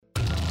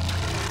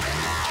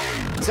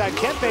inside.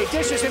 Kempe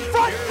dishes in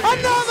front.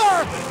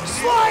 Another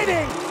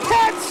sliding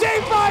head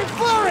saved by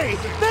Fleury.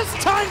 This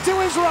time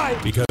to his right.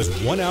 Because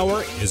 1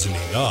 hour isn't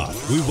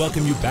enough. We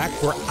welcome you back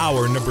for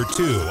hour number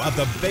 2 of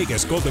the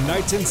Vegas Golden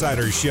Knights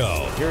Insider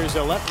Show. Here's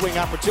a left wing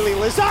opportunity.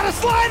 Lozada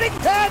sliding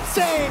head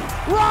save.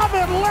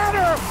 Robin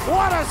Lehner.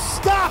 What a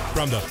stop.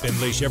 From the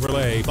Findlay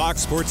Chevrolet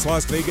Fox Sports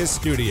Las Vegas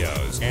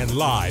studios and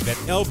live at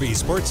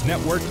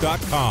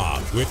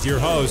lvsportsnetwork.com with your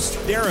hosts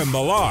Darren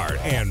Millard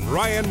and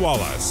Ryan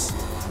Wallace.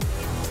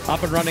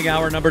 Up and running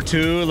hour number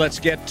 2. Let's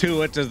get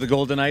to it as the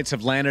Golden Knights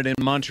have landed in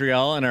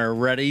Montreal and are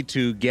ready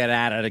to get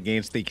at it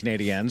against the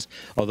Canadiens.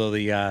 Although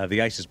the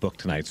ice is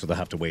booked tonight, so they'll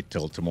have to wait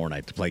till tomorrow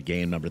night to play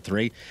game number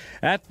 3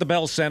 at the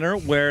Bell Center,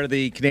 where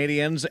the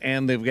Canadiens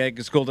and the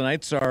Vegas Golden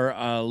Knights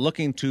are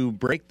looking to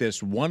break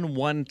this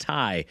 1-1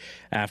 tie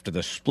after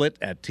the split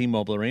at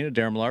T-Mobile Arena.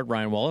 Darren Millard,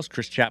 Ryan Wallace,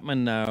 Chris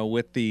Chapman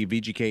with the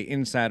VGK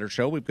Insider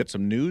Show. We've got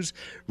some news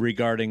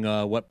regarding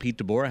what Pete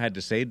DeBoer had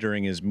to say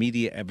during his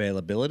media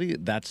availability.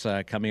 That's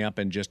coming up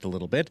in just a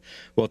little bit.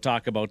 We'll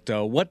talk about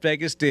what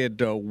Vegas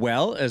did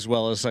well as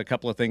a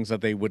couple of things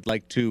that they would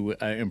like to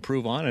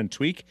improve on and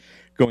tweak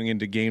going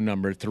into game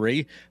number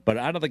 3. But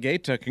out of the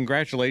gate,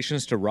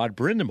 congratulations to Rod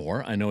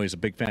Brind'Amour. I know he's a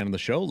big fan of the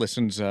show,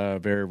 listens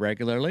very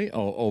regularly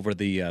over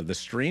the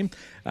stream.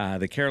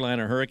 The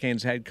Carolina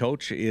Hurricanes head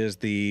coach is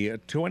the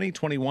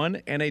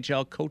 2021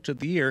 NHL Coach of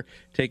the Year,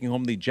 taking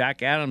home the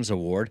Jack Adams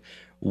Award,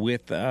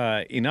 with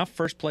enough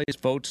first-place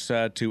votes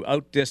to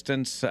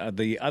outdistance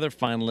the other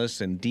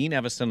finalists, and Dean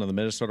Evason of the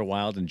Minnesota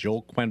Wild and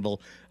Joel Quenneville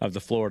of the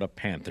Florida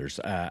Panthers.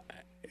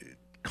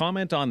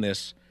 Comment on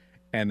this,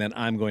 and then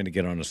I'm going to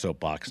get on a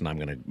soapbox, and I'm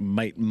going to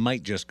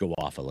might just go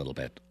off a little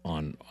bit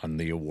on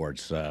the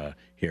awards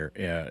here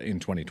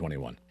in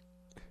 2021.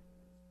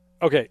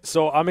 Okay,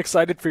 so I'm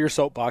excited for your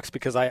soapbox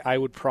because I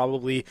would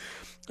probably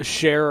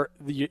share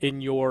in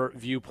your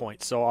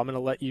viewpoint. So I'm going to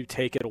let you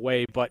take it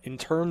away. But in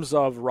terms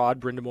of Rod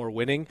Brind'Amour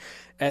winning,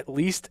 at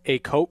least a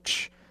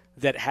coach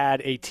that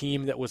had a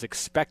team that was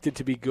expected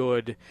to be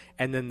good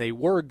and then they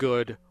were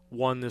good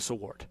won this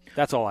award.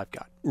 That's all I've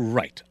got.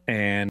 Right.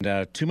 And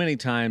too many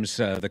times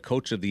the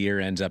coach of the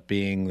year ends up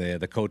being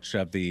the coach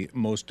of the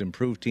most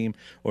improved team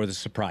or the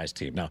surprise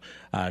team. Now,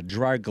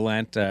 Gerard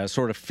Gallant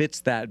sort of fits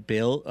that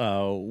bill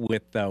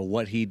with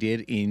what he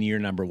did in year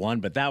number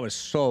 1, but that was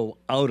so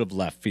out of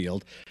left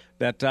field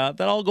that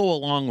I'll go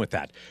along with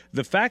that.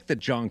 The fact that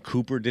John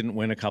Cooper didn't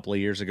win a couple of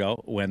years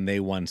ago when they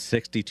won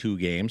 62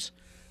 games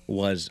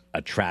was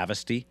a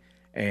travesty.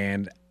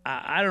 And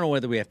I don't know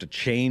whether we have to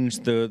change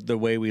the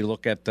way we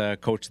look at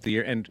Coach of the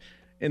Year. And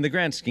in the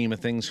grand scheme of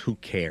things, who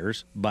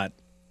cares? But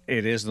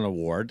it is an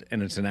award,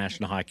 and it's a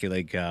National Hockey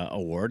League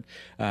award.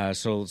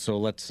 So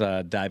let's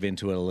dive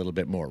into it a little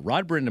bit more.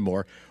 Rod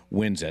Brind'Amour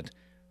wins it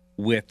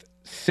with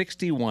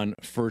 61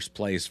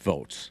 first-place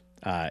votes.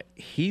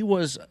 He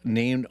was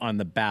named on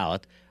the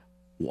ballot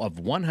of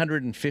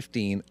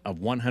 115 of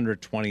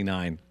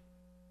 129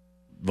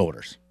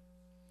 voters.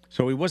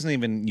 So he wasn't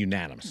even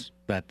unanimous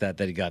that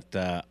he got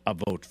a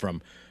vote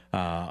from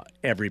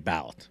every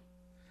ballot.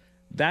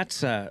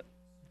 That's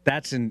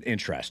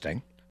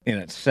interesting in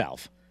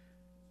itself.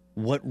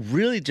 What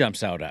really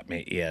jumps out at me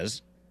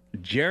is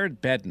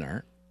Jared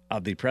Bednar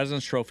of the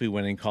President's Trophy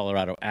winning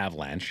Colorado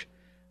Avalanche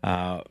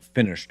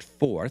finished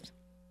 4th.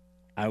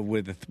 I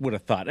would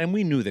have thought, and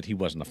we knew that he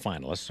wasn't a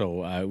finalist,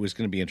 so it was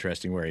going to be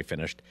interesting where he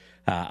finished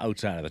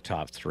outside of the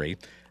top 3.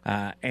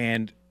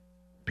 And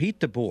Pete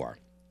DeBoer,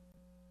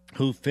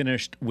 who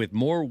finished with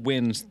more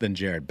wins than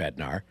Jared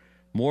Bednar,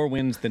 more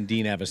wins than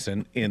Dean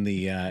Evason in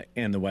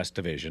the West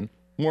Division,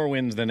 more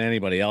wins than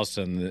anybody else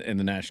in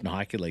the National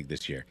Hockey League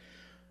this year.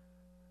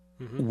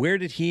 Mm-hmm. Where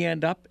did he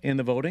end up in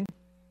the voting?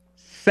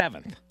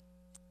 7th.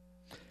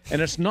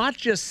 And it's not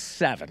just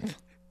 7th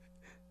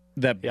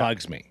that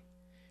bugs me.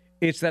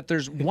 It's that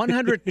there's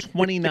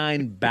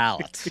 129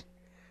 ballots.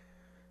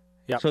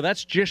 Yep. So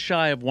that's just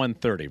shy of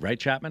 130, right,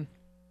 Chapman?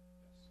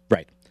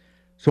 Right.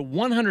 So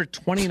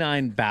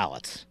 129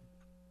 ballots.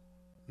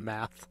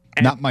 Math.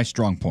 Not my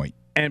strong point.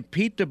 And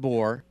Pete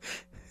DeBoer,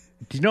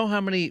 do you know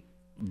how many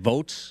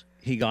votes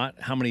he got?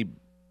 How many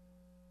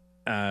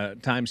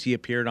times he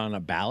appeared on a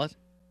ballot?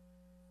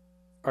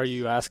 Are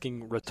you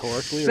asking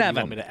rhetorically, 7. or do you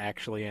want me to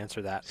actually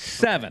answer that?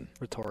 7. Okay.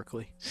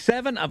 Rhetorically.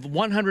 7 of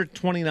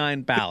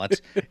 129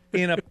 ballots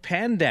in a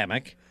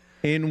pandemic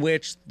in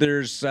which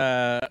there's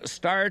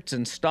starts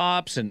and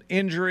stops and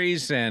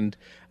injuries and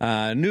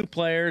new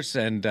players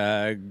and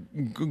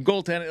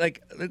goaltending.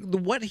 Like,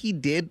 what he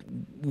did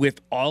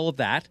with all of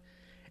that,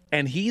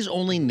 and he's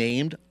only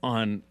named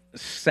on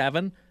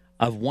 7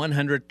 of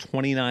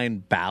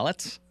 129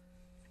 ballots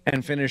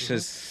and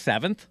finishes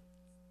 7th.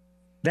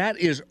 That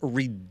is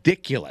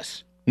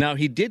ridiculous. Now,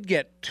 he did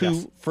get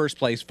 2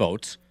 first-place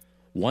votes,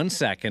 1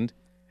 second,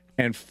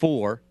 and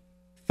 4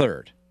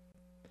 third.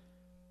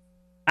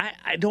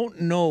 I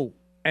don't know,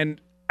 and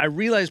I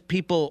realize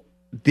people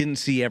didn't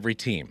see every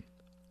team,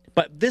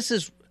 but this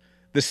is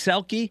the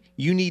Selke.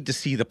 You need to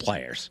see the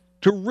players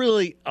to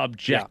really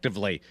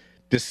objectively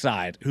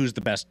decide who's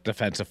the best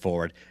defensive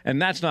forward,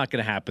 and that's not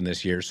going to happen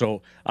this year.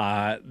 So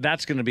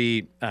that's going to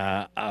be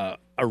a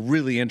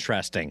really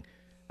interesting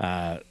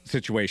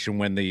situation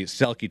when the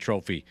Selke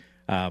Trophy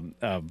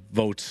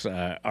votes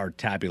are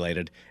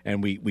tabulated,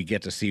 and we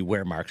get to see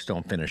where Mark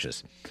Stone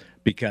finishes,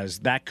 because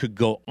that could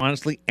go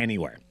honestly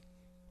anywhere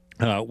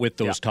with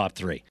those top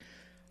three.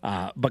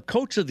 But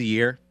Coach of the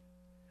Year,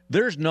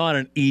 there's not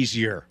an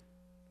easier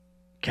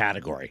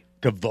category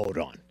to vote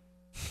on.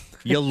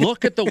 You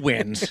look at the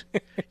wins,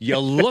 you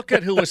look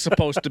at who was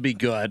supposed to be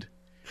good,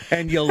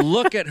 and you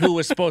look at who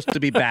was supposed to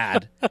be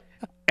bad,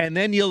 and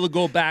then you'll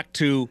go back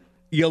to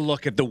you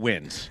look at the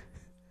wins.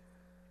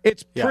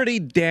 It's pretty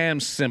damn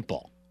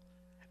simple.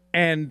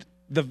 And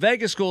the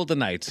Vegas Golden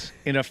Knights,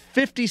 in a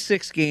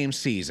 56-game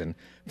season,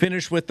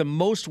 finished with the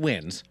most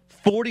wins,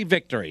 40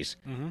 victories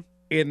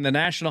in the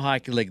National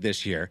Hockey League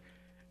this year.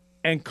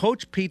 And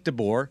Coach Pete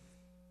DeBoer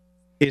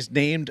is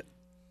named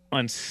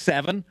on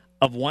 7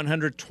 of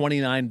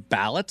 129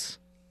 ballots?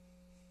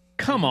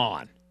 Come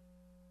on.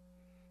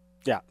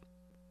 Yeah.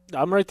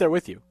 I'm right there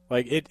with you.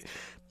 Like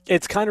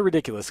it's kind of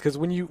ridiculous, because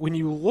when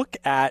you look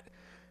at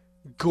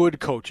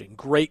good coaching,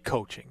 great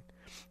coaching,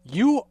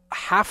 you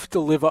have to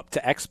live up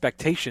to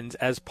expectations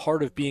as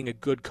part of being a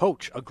good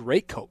coach, a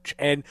great coach.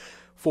 And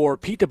for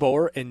Pete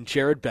DeBoer and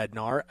Jared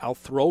Bednar, I'll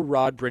throw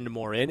Rod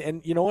Brind'Amour in.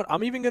 And you know what?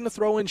 I'm even going to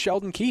throw in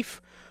Sheldon Keefe,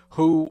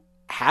 who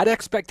had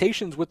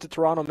expectations with the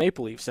Toronto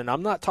Maple Leafs. And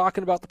I'm not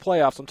talking about the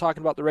playoffs. I'm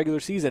talking about the regular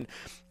season.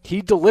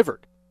 He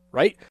delivered,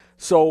 right?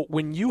 So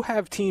when you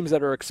have teams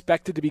that are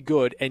expected to be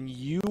good and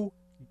you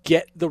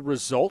get the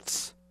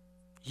results,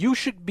 you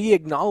should be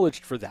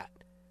acknowledged for that.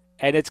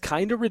 And it's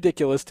kind of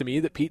ridiculous to me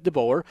that Pete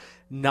DeBoer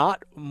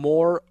not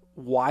more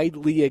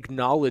widely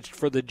acknowledged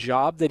for the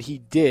job that he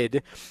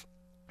did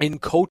in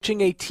coaching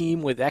a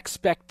team with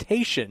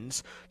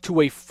expectations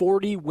to a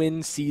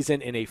 40-win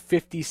season in a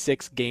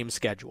 56-game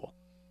schedule.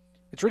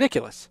 It's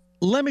ridiculous.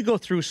 Let me go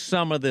through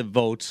some of the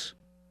votes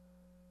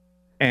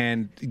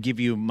and give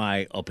you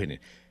my opinion.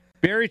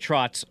 Barry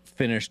Trotz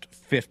finished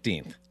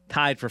 15th,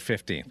 tied for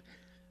 15th.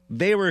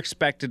 They were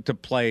expected to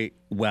play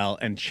well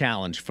and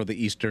challenge for the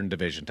Eastern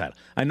Division title.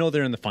 I know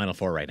they're in the Final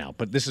Four right now,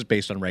 but this is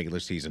based on regular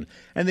season,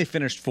 and they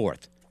finished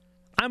 4th.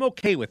 I'm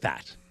okay with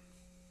that.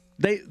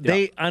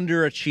 They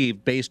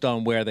underachieved based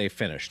on where they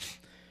finished.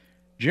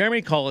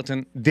 Jeremy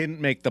Colleton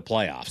didn't make the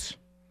playoffs,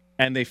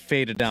 and they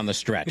faded down the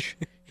stretch.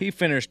 He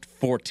finished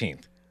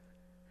 14th.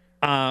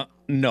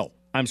 No,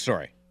 I'm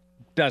sorry.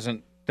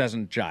 Doesn't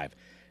jive.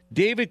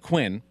 David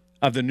Quinn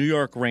of the New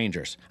York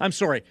Rangers. I'm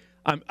sorry.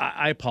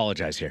 I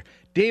apologize here.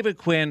 David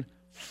Quinn,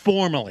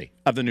 formerly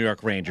of the New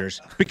York Rangers,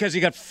 because he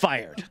got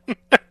fired,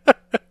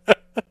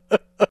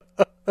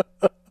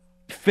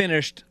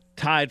 finished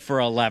tied for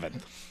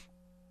 11th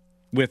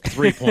with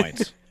 3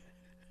 points.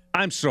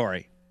 I'm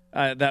sorry.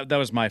 That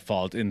was my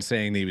fault in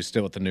saying that he was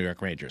still with the New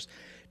York Rangers.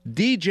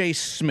 DJ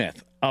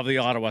Smith of the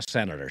Ottawa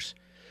Senators.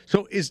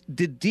 So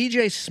did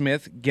DJ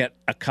Smith get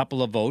a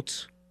couple of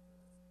votes?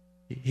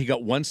 He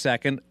got 1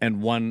 second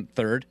and 1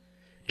 third,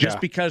 just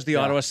because the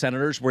Ottawa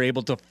Senators were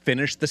able to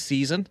finish the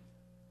season.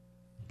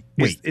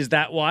 Wait, is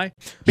that why?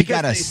 He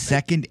got a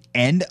second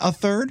and a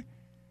third?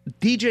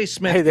 DJ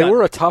Smith. Hey, they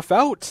were a tough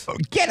out.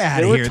 Get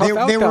out of here. They were tough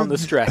out down down the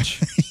stretch.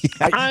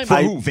 For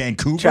who,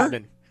 Vancouver?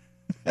 Chapman.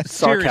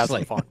 Sarcasm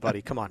Seriously. font,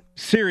 buddy. Come on.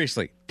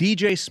 Seriously,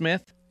 DJ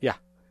Smith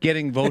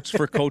getting votes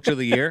for Coach of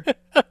the Year.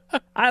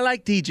 I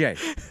like DJ.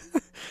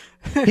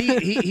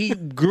 He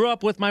grew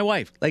up with my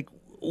wife. Like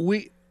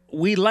we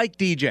like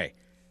DJ.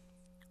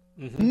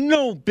 Mm-hmm.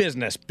 No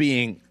business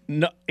being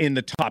in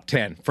the top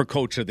 10 for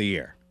Coach of the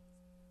Year.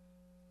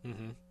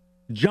 Mm-hmm.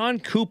 John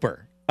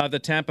Cooper of the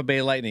Tampa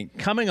Bay Lightning,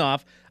 coming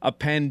off a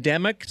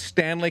pandemic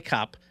Stanley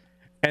Cup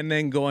and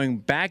then going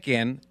back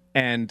in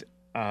and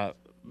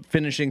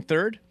finishing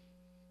 3rd,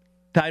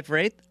 tied for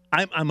 8th.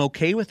 I'm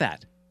okay with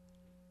that.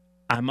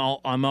 I'm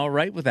all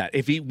right with that.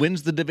 If he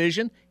wins the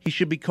division, he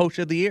should be Coach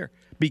of the Year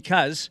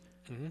because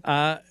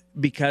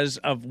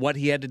of what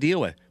he had to deal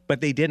with.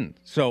 But they didn't,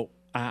 so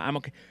I'm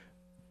okay.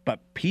 But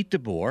Pete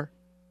DeBoer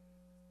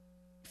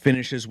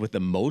finishes with the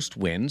most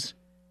wins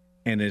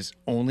and is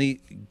only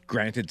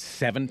granted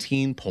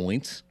 17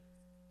 points.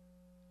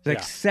 It's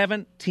like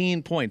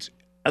 17 points.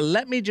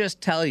 Let me just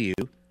tell you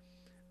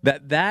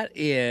that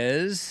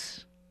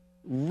is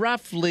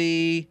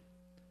roughly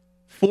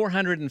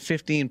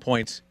 415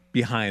 points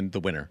behind the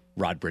winner,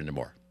 Rod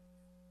Brind'Amour.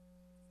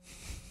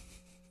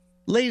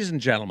 Ladies and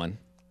gentlemen,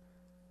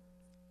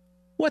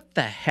 what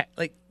the heck?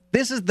 Like,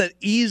 this is the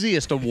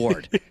easiest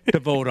award to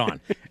vote on.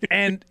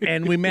 And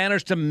we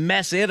managed to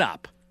mess it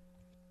up.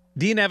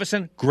 Dean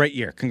Evason, great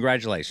year.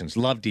 Congratulations.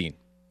 Love Dean.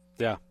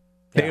 Yeah.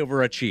 They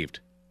overachieved.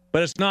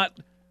 But it's not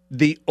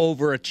the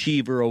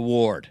overachiever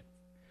award.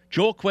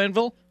 Joel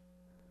Quenneville,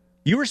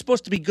 you were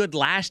supposed to be good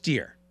last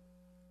year.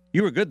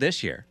 You were good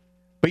this year,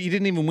 but you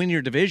didn't even win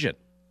your division.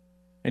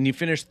 And you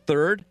finished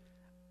 3rd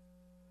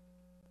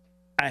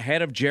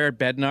ahead of Jared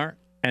Bednar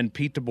and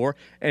Pete DeBoer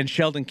and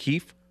Sheldon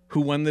Keefe,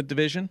 who won the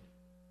division.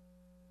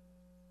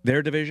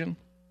 Their division.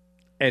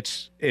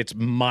 It's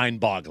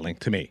mind-boggling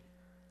to me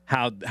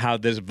how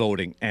this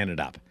voting ended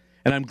up.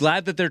 And I'm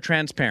glad that they're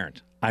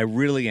transparent. I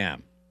really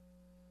am.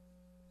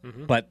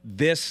 Mm-hmm. But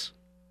this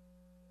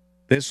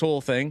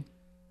whole thing,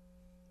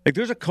 like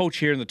there's a coach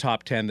here in the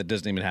top 10 that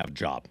doesn't even have a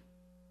job.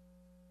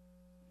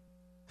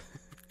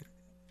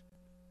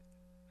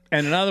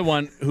 And another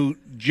one who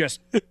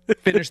just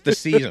finished the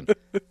season.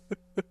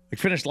 Like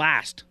finished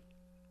last.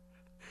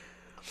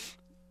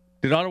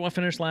 Did Ottawa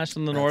finish last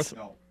in the North?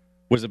 No.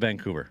 Was it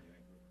Vancouver?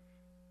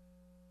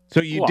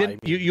 So you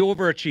you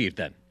overachieved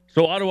then.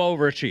 So Ottawa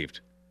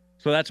overachieved.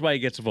 So that's why he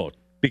gets a vote.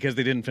 Because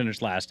they didn't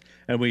finish last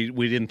and we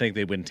didn't think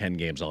they'd win 10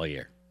 games all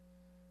year.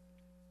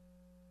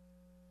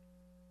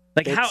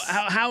 Like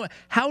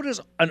how does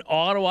an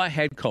Ottawa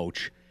head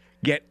coach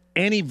get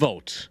any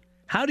votes?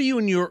 How do you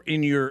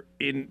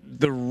in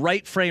the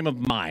right frame of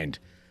mind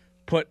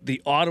put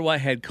the Ottawa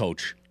head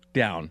coach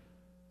down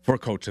for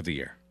coach of the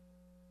year?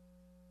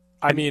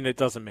 I mean, it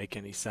doesn't make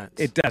any sense.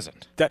 It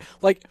doesn't. That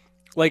like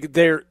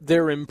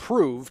they're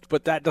improved,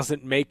 but that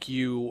doesn't make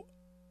you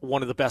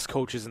one of the best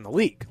coaches in the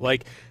league.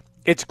 Like,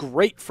 it's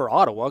great for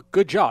Ottawa.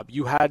 Good job.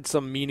 You had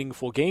some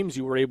meaningful games.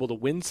 You were able to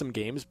win some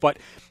games, but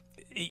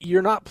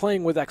you're not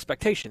playing with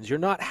expectations. You're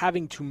not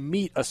having to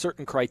meet a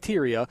certain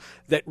criteria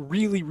that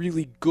really,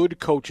 really good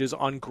coaches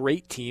on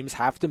great teams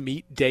have to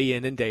meet day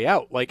in and day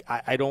out. Like,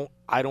 I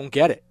don't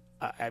get it.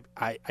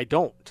 I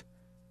don't.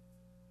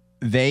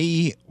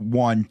 They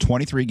won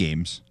 23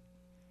 games.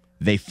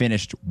 They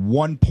finished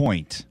 1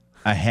 point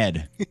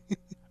ahead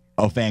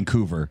of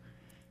Vancouver.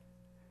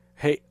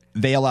 Hey,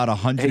 they allowed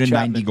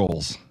 190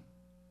 goals.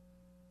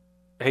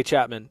 Hey,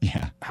 Chapman.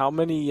 Yeah. How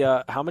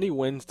many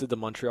wins did the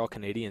Montreal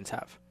Canadiens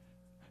have?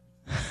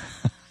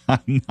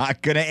 I'm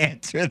not going to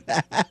answer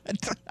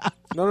that.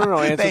 No.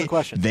 Answer the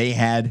question. They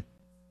had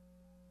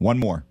one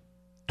more.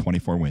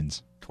 24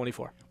 wins.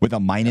 24. With a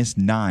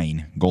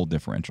 -9 goal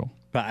differential.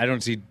 But I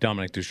don't see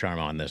Dominic Ducharme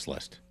on this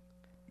list.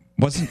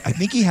 I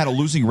think he had a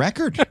losing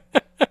record.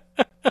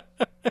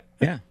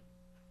 Yeah.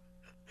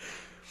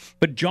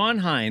 But John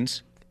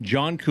Hines,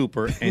 John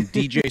Cooper, and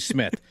DJ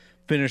Smith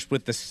finished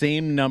with the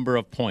same number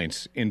of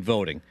points in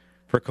voting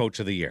for Coach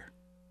of the Year.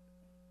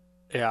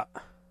 Yeah.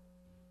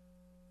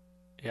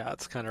 Yeah,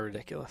 it's kind of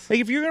ridiculous. Like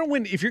if you're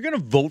going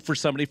to vote for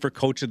somebody for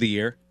Coach of the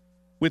Year,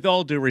 with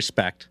all due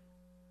respect,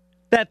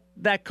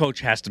 that coach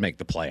has to make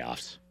the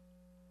playoffs.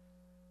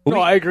 No,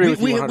 I agree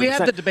with you 100%. We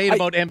had the debate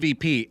about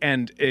MVP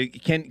and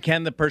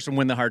can the person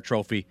win the Hart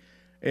Trophy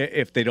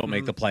if they don't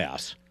make the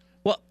playoffs?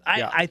 Well,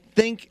 I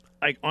think,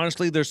 like,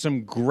 honestly, there's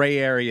some gray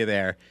area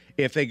there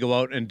if they go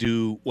out and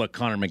do what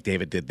Connor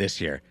McDavid did this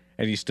year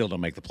and you still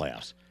don't make the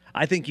playoffs.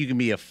 I think you can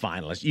be a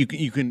finalist.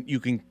 You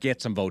can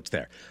get some votes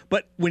there.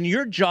 But when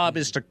your job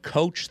is to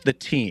coach the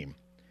team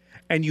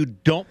and you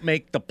don't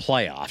make the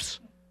playoffs,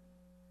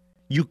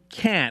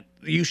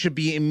 you should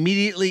be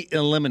immediately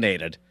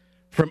eliminated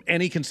from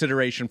any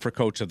consideration for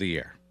Coach of the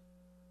Year.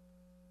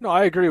 No,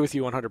 I agree with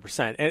you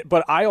 100%.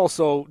 But I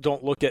also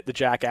don't look at the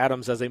Jack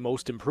Adams as a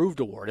most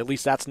improved award. At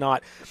least that's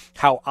not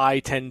how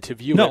I tend to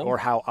view it or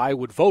how I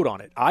would vote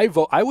on it. I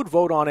would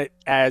vote on it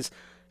as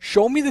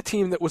show me the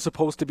team that was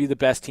supposed to be the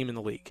best team in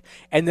the league.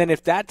 And then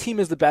if that team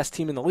is the best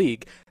team in the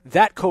league,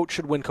 that coach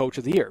should win Coach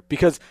of the Year.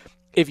 Because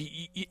if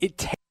it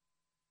takes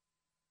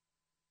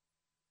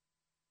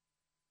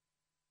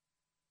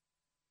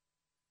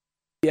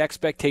the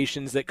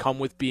expectations that come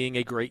with being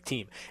a great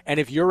team. And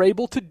if you're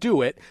able to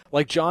do it,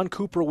 like John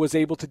Cooper was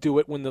able to do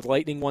it when the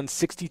Lightning won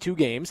 62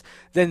 games,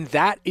 then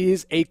that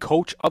is a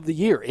Coach of the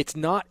Year. It's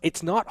not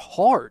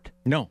hard.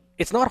 No.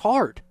 It's not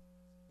hard.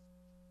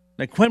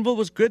 Like Quenneville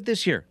was good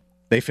this year.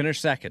 They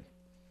finished second.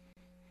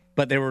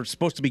 But they were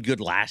supposed to be good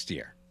last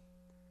year.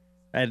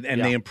 And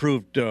they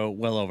improved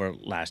well over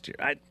last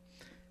year.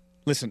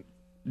 Listen,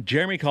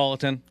 Jeremy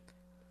Colleton,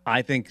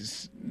 I think,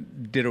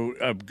 did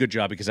a good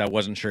job because I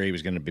wasn't sure he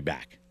was going to be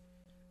back.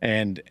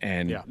 And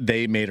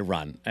they made a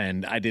run,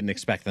 and I didn't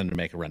expect them to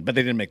make a run, but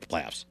they didn't make the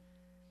playoffs.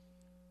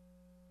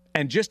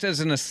 And just as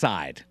an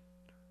aside,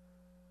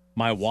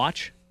 my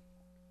watch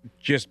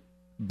just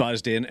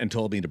buzzed in and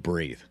told me to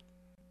breathe.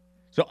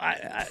 So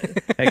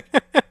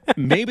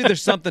maybe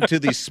there's something to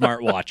these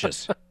smart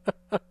watches.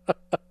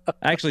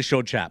 I actually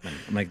showed Chapman.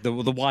 I'm like, the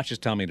watches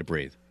tell me to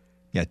breathe.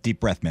 Yeah, deep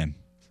breath, man.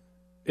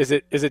 Does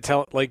it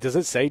does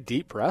it say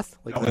deep breath?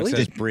 Like, no, really? It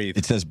says breathe.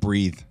 It says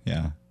breathe,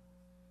 yeah.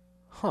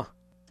 Huh.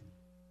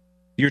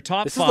 Your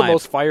top this 5. This is the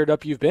most fired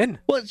up you've been.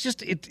 Well, it's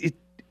just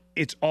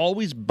it's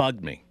always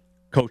bugged me,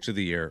 Coach of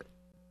the Year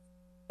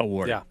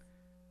award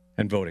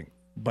and voting.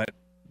 But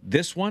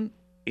this one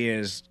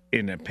is,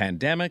 in a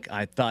pandemic,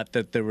 I thought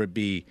that there would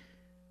be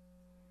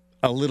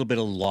a little bit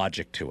of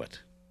logic to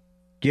it,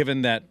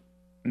 given that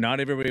not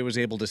everybody was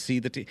able to see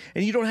the team.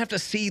 And you don't have to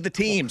see the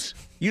teams.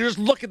 You just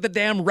look at the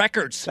damn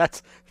records.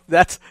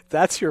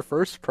 That's your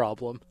first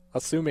problem,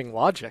 assuming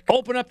logic.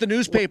 Open up the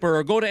newspaper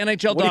or go to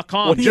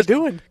NHL.com. What are you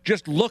doing?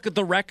 Just look at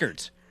the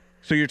records.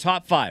 So your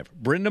top 5,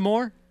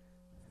 Brind'Amour,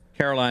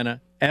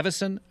 Carolina,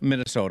 Evason,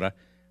 Minnesota,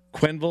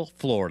 Quenneville,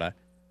 Florida,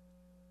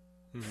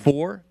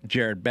 4,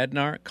 Jared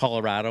Bednar,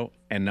 Colorado,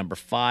 and number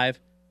 5,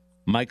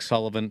 Mike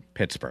Sullivan,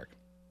 Pittsburgh.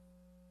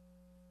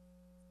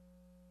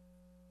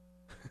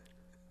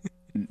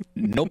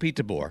 no Pete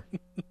DeBoer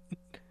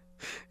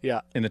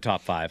Yeah. in the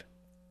top 5,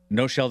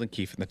 no Sheldon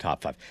Keefe in the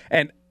top 5.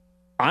 And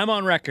I'm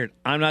on record,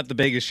 I'm not the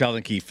biggest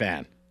Sheldon Keefe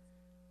fan,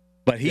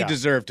 but he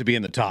deserved to be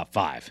in the top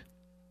 5.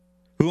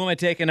 Who am I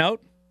taking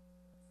out?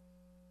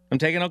 I'm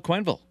taking out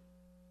Quenneville.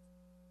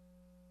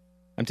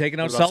 I'm taking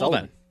out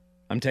Sullivan.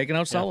 I'm taking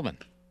out Sullivan.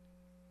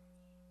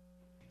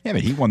 Yeah,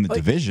 but he won the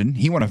division.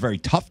 He won a very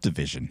tough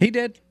division. He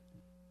did.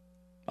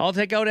 I'll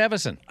take out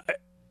Evison.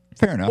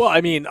 Fair enough. Well,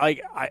 I mean,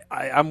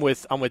 I'm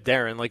with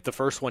Darren. Like, the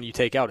first one you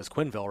take out is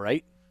Quenneville,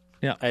 right?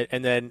 Yeah.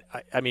 And then,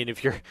 I mean,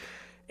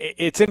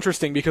 it's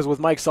interesting because with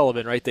Mike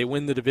Sullivan, right, they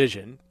win the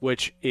division,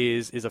 which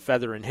is a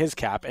feather in his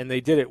cap, and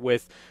they did it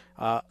with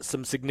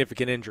some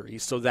significant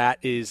injuries. So that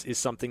is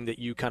something that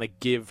you kind of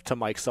give to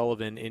Mike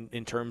Sullivan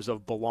in terms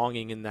of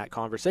belonging in that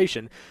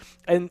conversation.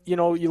 And, you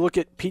know, you look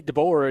at Pete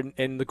DeBoer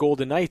and the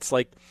Golden Knights,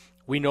 like,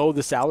 we know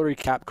the salary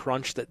cap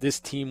crunch that this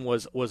team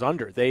was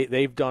under.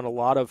 They've done a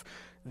lot of,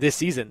 this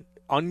season,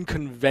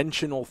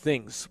 unconventional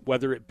things,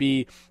 whether it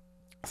be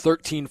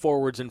 13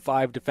 forwards and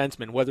 5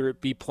 defensemen, whether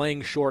it be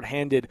playing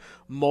shorthanded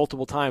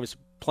multiple times,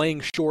 playing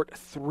short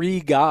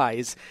 3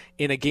 guys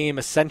in a game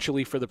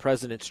essentially for the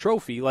President's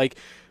Trophy. Like,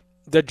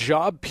 the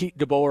job Pete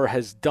DeBoer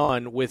has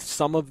done with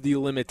some of the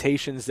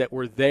limitations that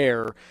were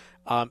there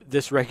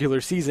this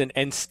regular season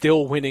and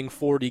still winning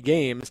 40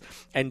 games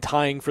and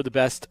tying for the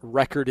best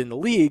record in the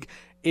league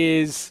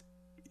is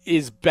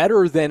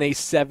better than a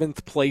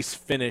 7th place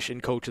finish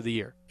in Coach of the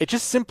Year. It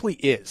just simply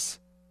is.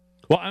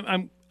 Well,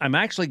 I'm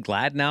actually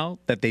glad now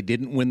that they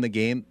didn't win the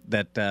game,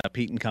 that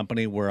Pete and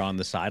company were on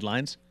the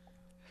sidelines.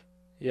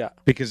 Yeah.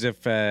 Because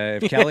if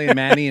Kelly and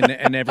Manny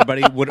and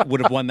everybody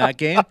would have won that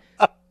game,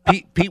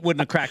 Pete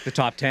wouldn't have cracked the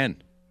top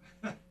 10.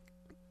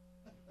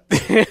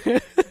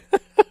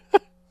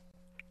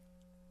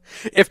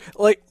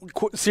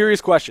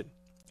 Serious question.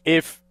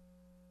 If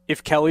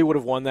Kelly would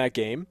have won that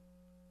game,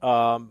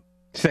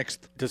 6th.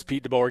 Does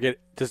Pete DeBoer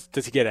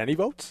does he get any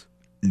votes?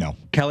 No.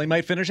 Kelly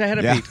might finish ahead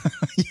of Pete.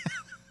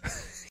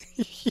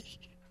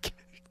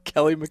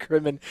 Kelly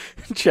McCrimmon,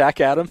 Jack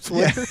Adams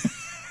winner.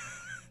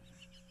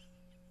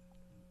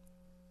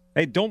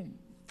 Hey, don't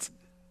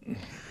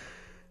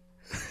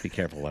be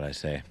careful what I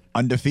say.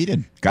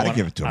 Undefeated. Got to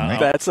give it to him, right?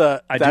 That's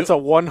a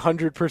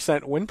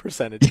 100% win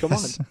percentage. Come on.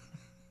 I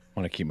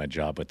want to keep my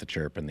job with the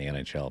chirp in the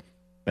NHL.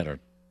 Better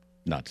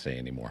not say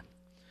anymore.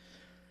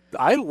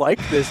 I like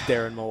this,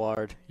 Darren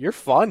Millard. You're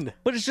fun.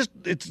 But it's just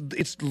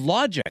it's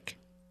logic.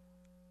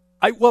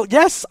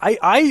 Yes,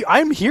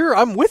 I'm here.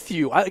 I'm with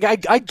you.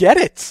 I get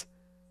it.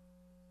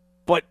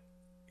 But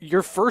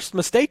your first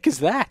mistake is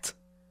that.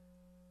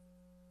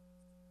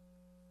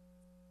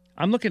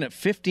 I'm looking at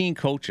 15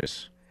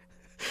 coaches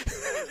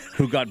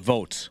who got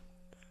votes.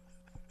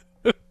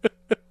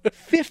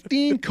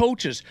 15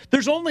 coaches.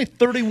 There's only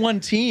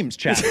 31 teams,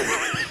 Chad.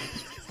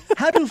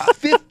 How do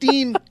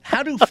 15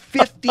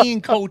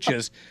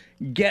 coaches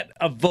get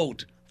a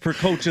vote for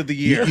Coach of the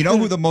Year? You know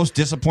who the most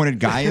disappointed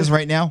guy is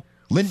right now?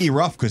 Lindy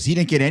Ruff, because he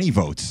didn't get any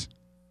votes.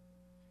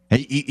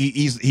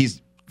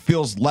 He's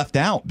feels left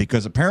out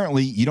because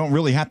apparently you don't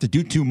really have to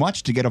do too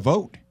much to get a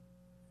vote.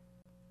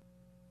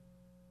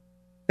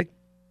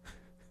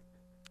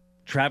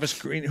 Travis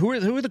Green. Who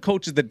are the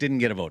coaches that didn't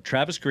get a vote?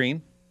 Travis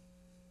Green.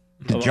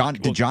 Did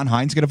John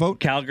Hines get a vote?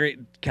 Calgary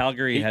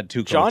had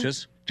 2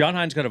 coaches. John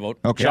Hines got a vote.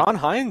 Okay. John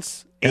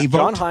Hines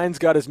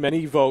got as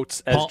many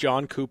votes as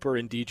John Cooper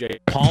and DJ.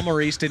 Paul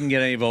Maurice didn't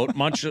get any vote.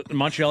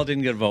 Montreal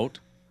didn't get a vote.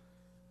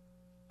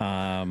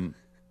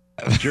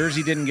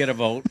 Jersey didn't get a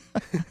vote.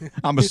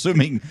 I'm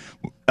assuming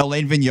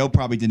Alain Vigneault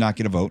probably did not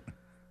get a vote.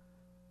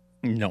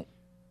 No.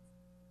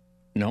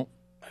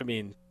 I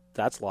mean,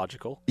 that's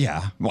logical.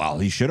 Yeah, well,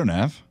 he shouldn't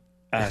have.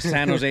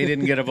 San Jose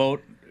didn't get a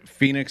vote.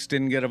 Phoenix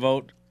didn't get a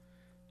vote.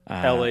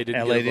 LA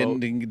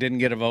didn't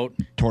get a vote.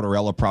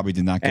 Tortorella probably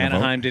did not get a vote.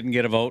 Anaheim didn't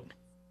get a vote.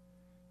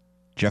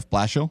 Jeff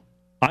Blashill?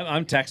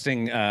 I'm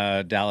texting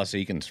Dallas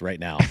Eakins right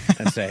now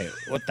and say,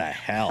 what the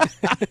hell?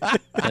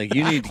 Like,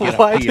 you need to get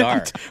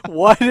a PR.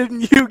 Why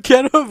didn't you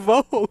get a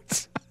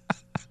vote?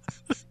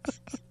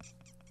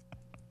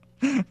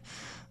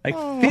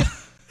 Like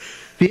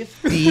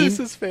 15. This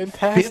is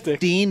fantastic.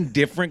 15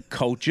 different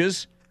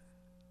coaches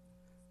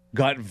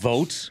got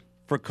votes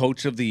for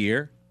Coach of the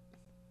Year,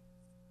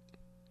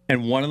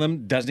 and one of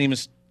them doesn't even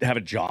have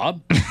a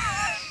job.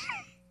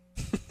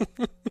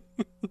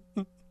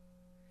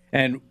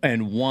 And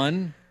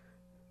 1,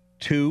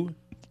 2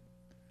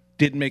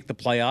 didn't make the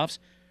playoffs.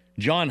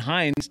 John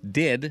Hines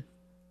did,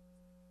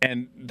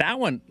 and that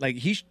one, like,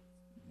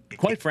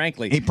 quite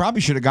frankly, he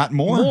probably should have gotten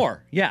more.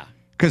 More, yeah,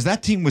 because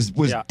that team was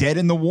dead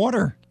in the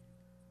water.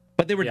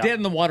 But they were dead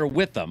in the water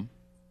with them.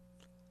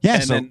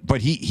 Yeah, but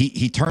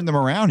he turned them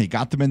around. He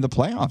got them in the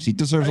playoffs. He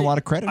deserves a lot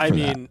of credit for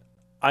that.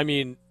 I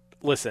mean,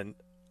 listen,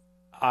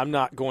 I'm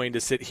not going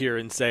to sit here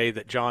and say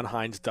that John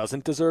Hines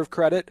doesn't deserve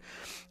credit.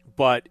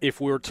 But if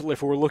we're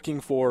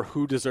looking for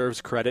who deserves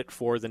credit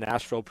for the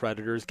Nashville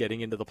Predators getting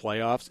into the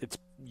playoffs, it's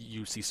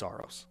UC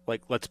Saros.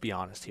 Like, let's be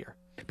honest here.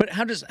 But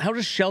how does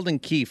Sheldon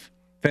Keefe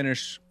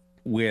finish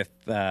with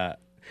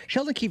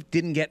Sheldon Keefe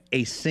didn't get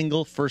a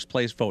single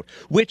first-place vote,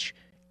 which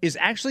is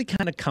actually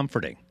kind of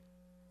comforting,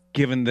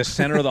 given the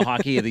center of the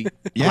hockey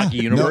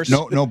universe.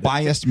 No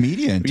biased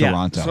media in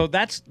Toronto. So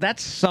that's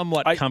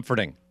somewhat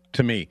comforting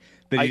to me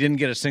that he didn't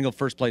get a single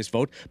first-place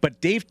vote.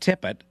 But Dave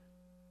Tippett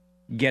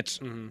gets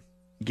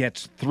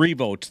 3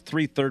 votes,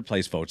 3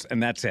 third-place votes,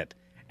 and that's it.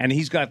 And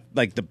he's got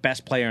like the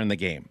best player in the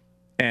game.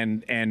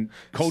 And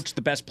coached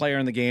the best player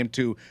in the game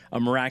to a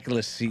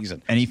miraculous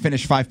season. And he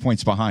finished 5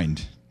 points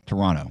behind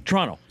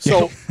Toronto.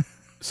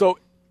 So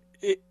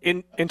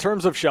in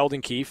terms of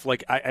Sheldon Keefe,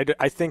 like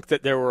I think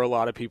that there were a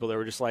lot of people that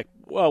were just like,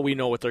 well, we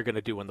know what they're going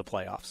to do in the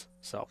playoffs.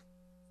 So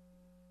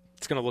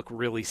it's going to look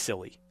really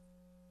silly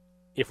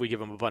if we give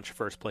them a bunch of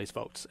first-place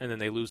votes and then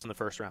they lose in the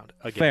first round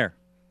again.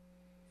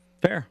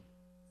 Fair.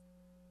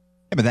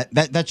 Yeah,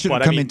 but that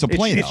shouldn't come into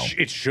play, though.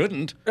 It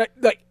shouldn't.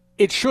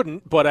 It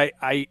shouldn't, but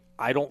I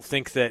don't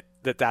think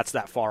that's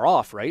that far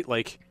off, right?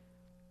 Like,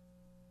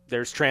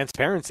 there's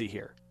transparency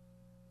here.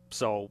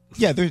 So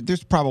yeah,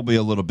 there's probably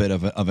a little bit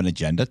of an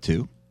agenda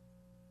too.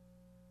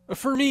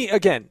 For me,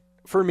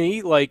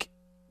 like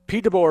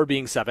Pete DeBoer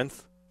being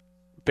 7th,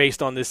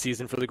 based on this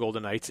season for the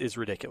Golden Knights, is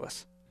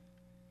ridiculous.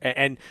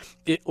 And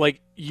it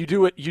like you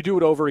do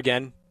it over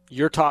again.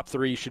 Your top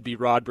 3 should be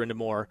Rod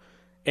Brind'Amour,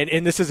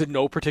 and this is in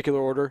no particular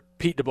order: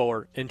 Pete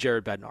DeBoer and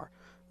Jared Bednar.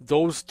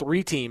 Those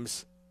 3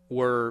 teams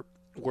were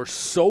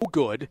so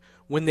good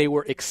when they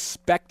were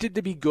expected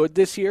to be good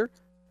this year.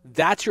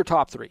 That's your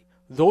top 3.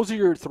 Those are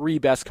your 3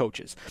 best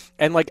coaches.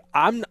 And like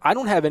I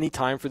don't have any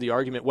time for the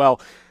argument,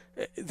 well,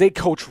 they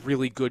coach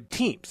really good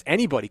teams.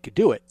 Anybody could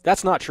do it.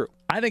 That's not true.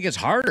 I think it's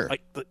harder.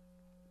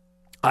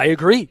 I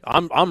agree.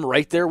 I'm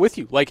right there with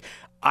you. Like,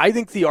 I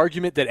think the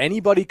argument that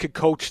anybody could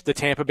coach the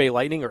Tampa Bay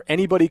Lightning or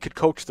anybody could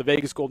coach the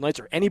Vegas Golden Knights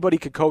or anybody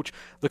could coach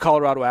the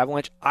Colorado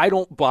Avalanche, I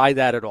don't buy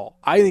that at all.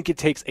 I think it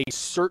takes a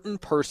certain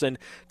person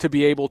to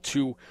be able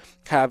to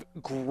have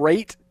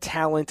great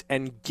talent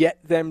and get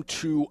them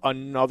to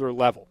another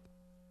level.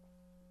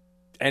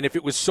 And if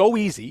it was so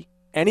easy,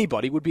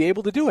 anybody would be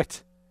able to do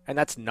it. And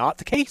that's not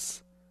the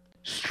case.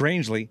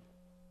 Strangely,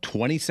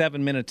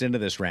 27 minutes into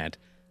this rant,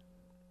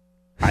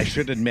 I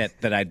should admit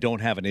that I don't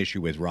have an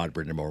issue with Rod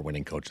Brind'Amour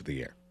winning Coach of the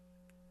Year.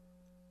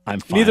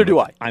 Neither do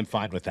I. I'm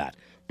fine with that.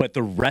 But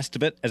the rest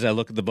of it, as I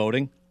look at the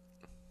voting,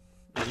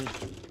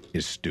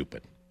 is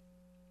stupid.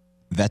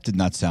 That did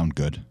not sound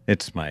good.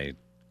 It's my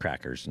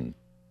crackers and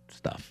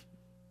stuff.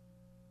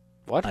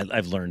 What?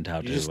 I've learned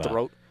how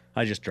to...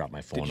 I just dropped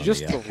my phone. Did you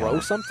just throw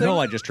something? No,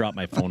 I just dropped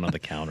my phone on the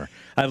counter.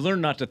 I've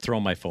learned not to throw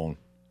my phone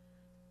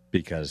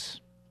because,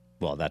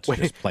 well, that's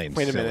just plain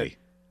silly. Wait a minute.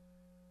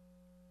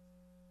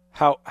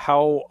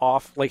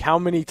 How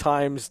many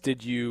times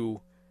did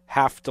you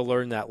have to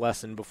learn that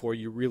lesson before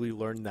you really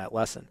learned that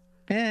lesson?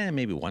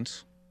 Maybe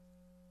once.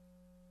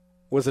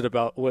 Was it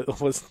about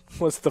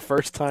was the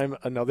first time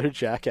another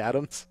Jack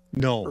Adams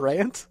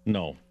rant?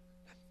 No.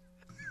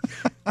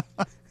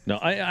 No,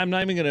 I'm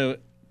not even going to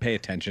pay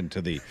attention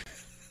to the...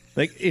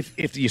 Like,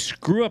 if you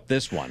screw up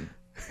this one,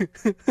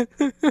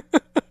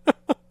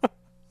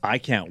 I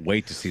can't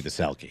wait to see the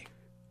Selke.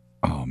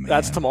 Oh, man.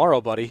 That's tomorrow,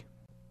 buddy.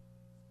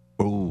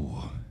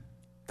 Oh.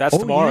 That's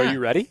tomorrow. Yeah. Are you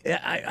ready?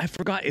 I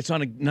forgot. It's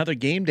on another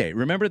game day.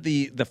 Remember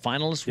the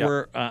finalists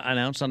were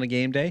announced on a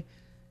game day?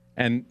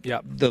 And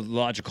the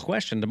logical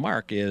question to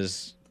Mark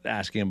is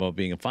asking him about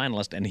being a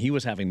finalist, and he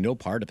was having no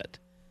part of it.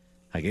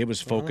 Like, it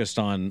was focused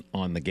on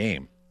the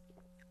game.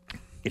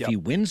 If he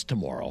wins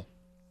tomorrow...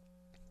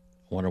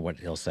 I wonder what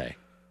he'll say.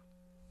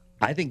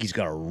 I think he's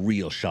got a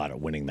real shot at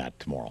winning that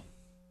tomorrow.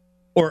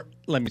 Or,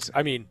 let me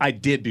say, I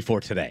did before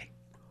today.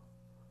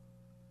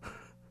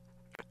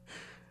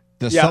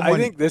 I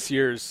think this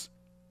year's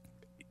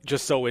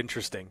just so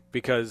interesting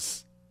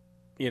because,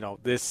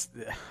 this,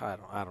 I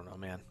don't know,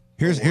 man.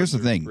 Here's the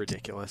thing.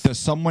 Ridiculous. Does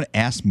someone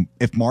ask,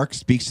 if Mark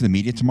speaks to the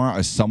media tomorrow,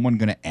 is someone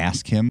going to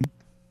ask him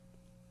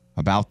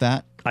about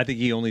that? I think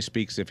he only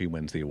speaks if he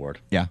wins the award.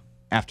 Yeah,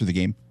 after the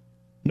game?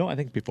 No, I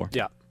think before.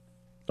 Yeah.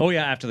 Oh,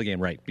 yeah, after the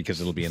game, right,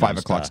 because it'll be 5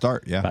 o'clock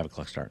start, yeah. 5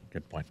 o'clock start,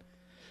 good point.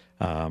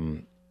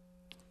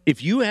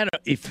 If you had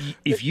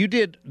if you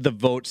did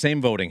the same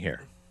voting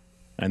here,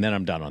 and then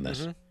I'm done on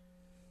this,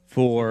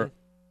 for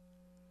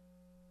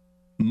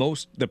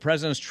the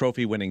President's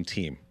Trophy winning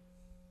team,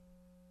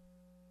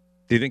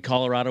 do you think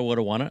Colorado would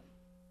have won it?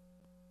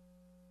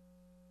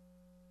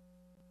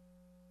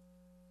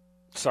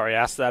 Sorry,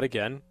 ask that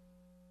again.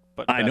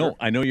 But I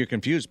know you're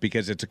confused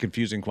because it's a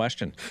confusing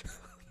question.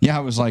 Yeah,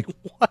 I was like,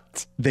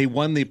 what? They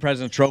won the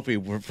President's Trophy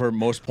for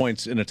most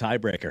points in a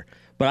tiebreaker.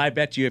 But I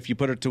bet you if you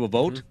put it to a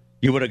vote,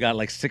 you would have got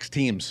like 6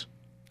 teams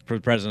for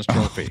the President's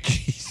Trophy.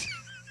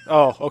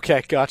 Oh,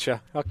 okay.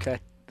 Gotcha. Okay.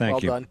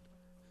 Thank you. Well done.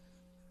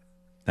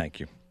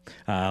 Thank you.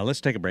 Let's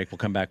take a break. We'll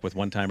come back with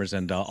one-timers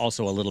and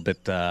also a little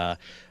bit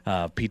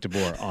Pete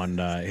DeBoer on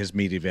his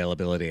media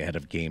availability ahead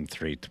of Game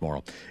 3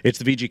 tomorrow. It's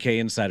the VGK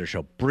Insider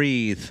Show.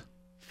 Breathe.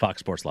 Fox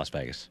Sports Las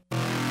Vegas.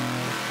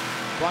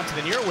 Brought to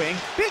the near wing.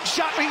 Big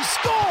shot. He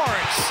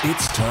scores!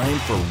 It's time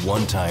for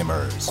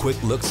one-timers.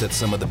 Quick looks at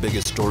some of the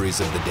biggest stories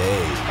of the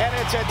day. And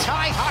it's a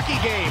tie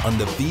hockey game on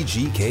the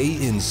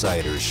VGK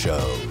Insiders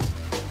Show.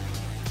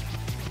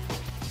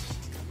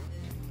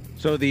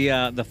 So the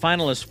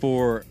finalists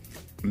for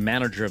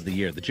Manager of the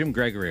Year, the Jim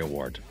Gregory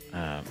Award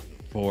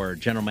for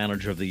General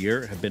Manager of the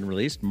Year have been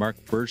released. Marc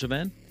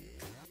Bergevin,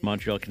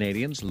 Montreal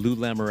Canadiens, Lou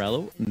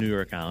Lamoriello, New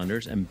York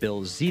Islanders, and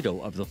Bill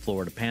Zito of the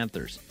Florida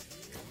Panthers.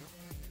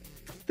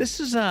 This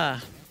is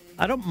I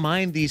don't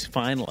mind these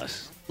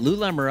finalists. Lou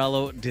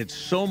Lamoriello did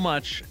so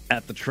much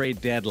at the trade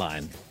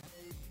deadline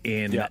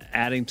in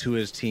adding to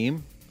his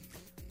team,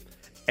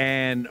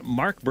 and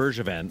Marc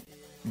Bergevin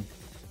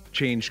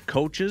changed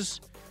coaches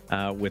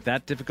with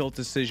that difficult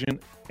decision,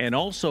 and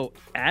also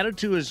added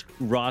to his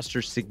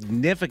roster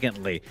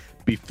significantly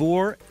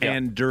before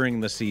and during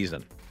the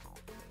season.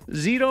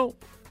 Zito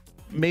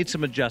made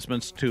some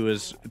adjustments to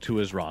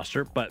his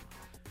roster, but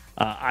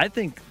I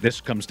think this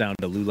comes down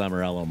to Lou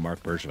Lamoriello and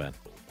Marc Bergevin.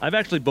 I've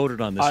actually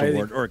voted on this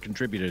award or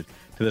contributed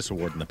to this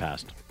award in the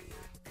past.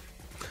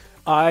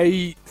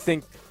 I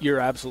think you're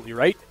absolutely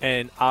right,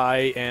 and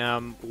I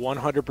am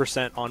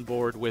 100% on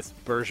board with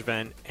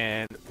Bergevin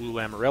and Lou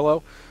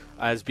Lamoriello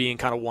as being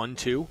kind of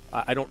 1-2.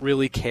 I don't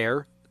really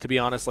care, to be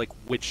honest, like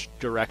which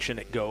direction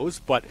it goes,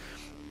 but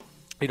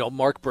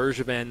Marc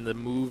Bergevin, the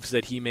moves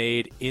that he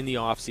made in the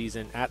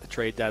offseason at the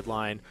trade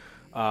deadline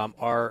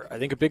are, I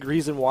think, a big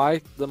reason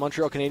why the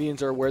Montreal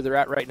Canadiens are where they're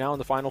at right now in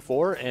the Final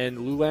Four, and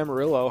Lou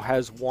Lamoriello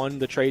has won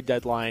the trade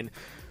deadline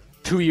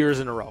 2 years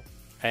in a row.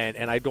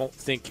 And I don't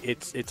think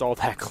it's all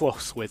that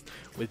close with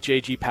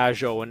J.G.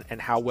 Pageau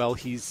and how well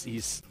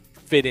he's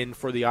fit in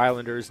for the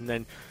Islanders, and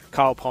then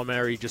Kyle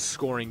Palmieri just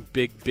scoring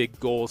big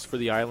goals for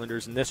the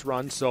Islanders in this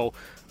run. So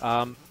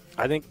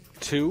I think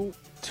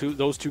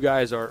those two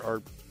guys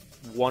are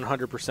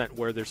 100%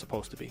 where they're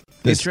supposed to be.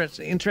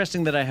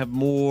 Interesting that I have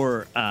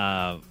more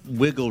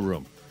wiggle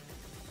room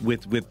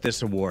with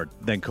this award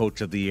than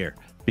Coach of the Year,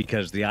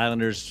 because the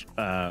Islanders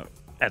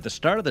at the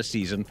start of the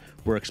season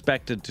were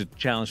expected to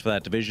challenge for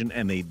that division,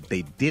 and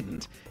they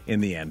didn't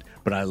in the end.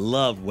 But I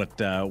love what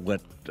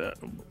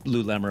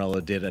Lou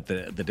Lamoriello did at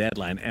the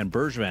deadline, and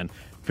Bergevin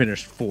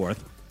finished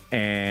fourth,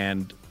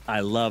 and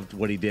I loved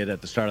what he did at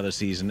the start of the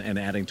season and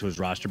adding to his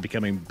roster,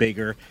 becoming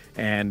bigger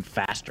and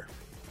faster.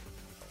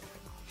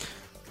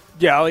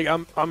 Yeah, like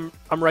I'm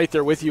right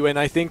there with you, and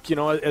I think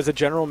as a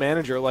general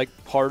manager, like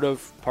part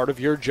of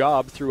your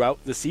job throughout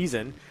the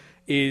season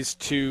is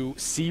to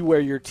see where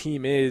your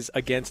team is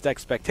against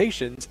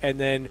expectations, and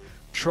then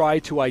try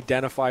to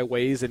identify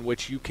ways in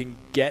which you can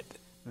get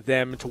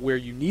them to where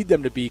you need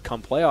them to be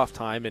come playoff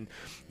time. And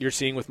you're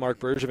seeing with Marc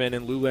Bergevin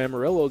and Lou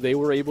Lamoriello, they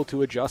were able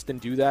to adjust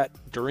and do that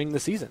during the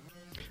season.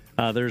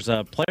 There's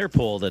a player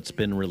poll that's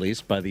been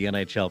released by the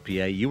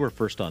NHLPA. You were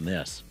first on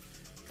this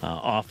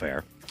off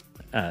air.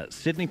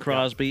 Sidney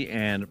Crosby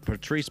and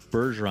Patrice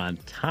Bergeron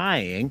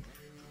tying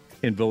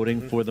in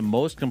voting for the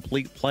most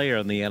complete player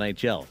in the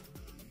NHL.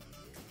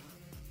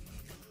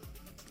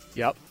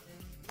 Yep,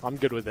 I'm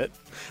good with it.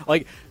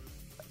 Like,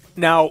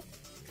 now,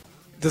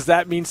 does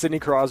that mean Sidney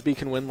Crosby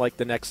can win like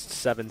the next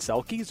 7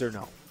 Selkes or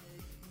no?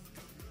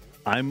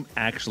 I'm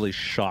actually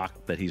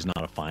shocked that he's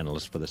not a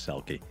finalist for the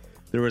Selke.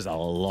 There was a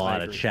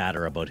lot of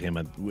chatter about him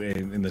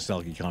in the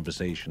Selke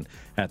conversation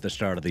at the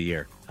start of the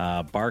year.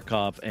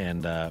 Barkov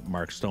and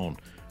Mark Stone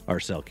are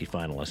Selke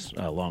finalists,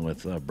 along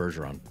with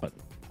Bergeron.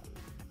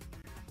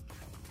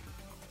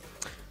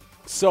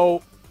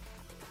 So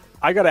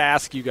I got to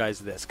ask you guys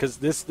this, because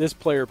this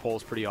player poll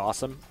is pretty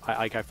awesome.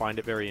 I find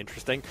it very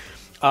interesting.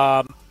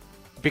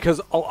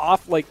 Because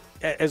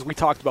as we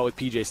talked about with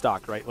PJ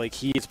Stock, right? Like,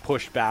 he's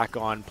pushed back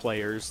on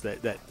players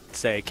that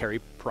say Carey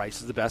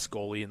Price is the best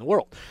goalie in the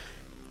world.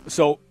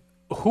 So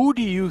who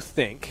do you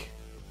think,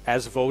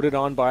 as voted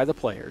on by the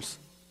players,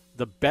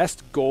 the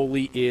best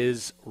goalie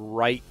is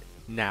right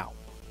now?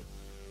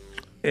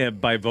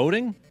 By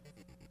voting?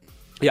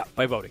 Yeah,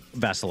 by voting.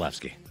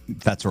 Vasilevsky.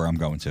 That's where I'm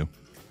going to.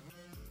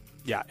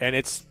 Yeah, and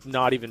it's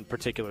not even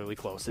particularly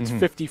close. It's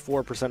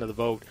 54% of the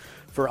vote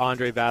for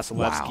Andre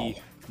Vasilevsky.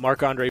 Wow.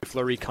 Marc-Andre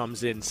Fleury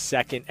comes in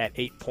second at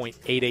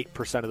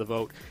 8.88% of the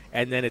vote,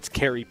 and then it's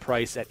Carey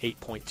Price at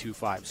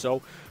 8.25%.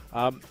 So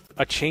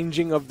a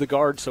changing of the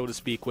guard, so to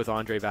speak, with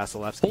Andre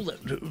Vasilevsky. Hold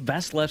it.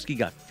 Vasilevsky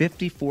got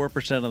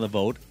 54% of the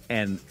vote,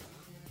 and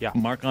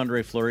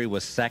Marc-Andre Fleury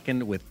was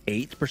second with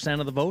 8%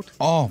 of the vote?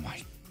 Oh,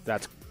 my.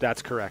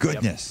 That's correct.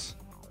 Goodness.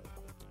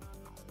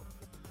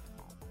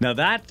 Now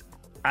that,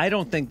 I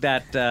don't think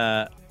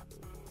that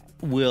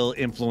will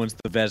influence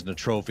the Vezina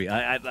Trophy.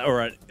 I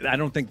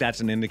don't think that's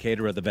an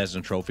indicator of the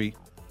Vezina Trophy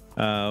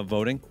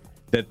voting,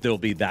 that there'll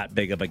be that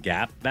big of a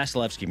gap.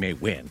 Vasilevsky may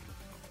win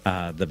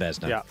the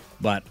Vezina,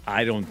 but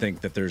I don't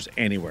think that there's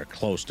anywhere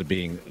close to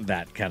being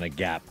that kind of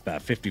gap,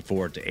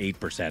 54 to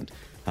 8%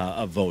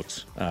 of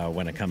votes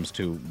when it comes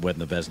to when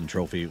the Vezina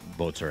Trophy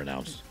votes are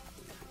announced.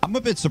 I'm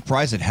a bit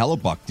surprised that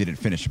Hellebuck didn't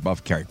finish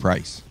above Carey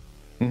Price.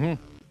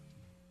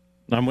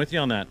 I'm with you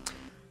on that.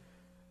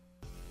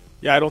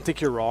 Yeah, I don't think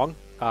you're wrong.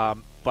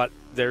 But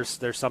there's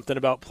something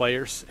about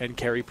players and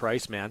Carey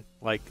Price, man.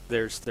 Like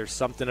there's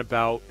something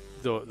about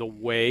the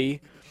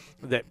way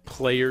that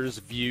players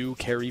view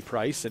Carey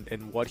Price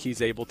and what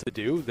he's able to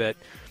do that,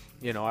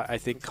 I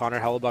think Connor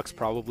Hellebuck's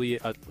probably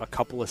a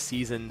couple of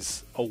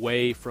seasons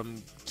away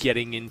from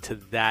getting into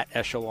that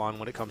echelon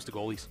when it comes to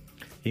goalies.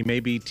 He may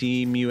be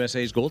Team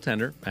USA's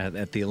goaltender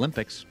at the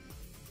Olympics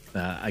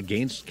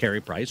against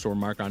Carey Price or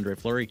Marc-Andre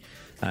Fleury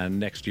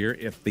next year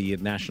if the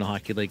National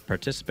Hockey League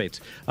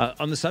participates.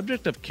 On the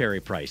subject of Carey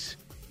Price,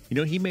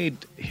 he made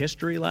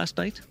history last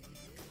night.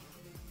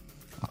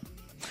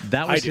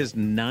 That was his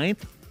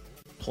 9th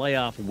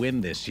playoff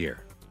win this year.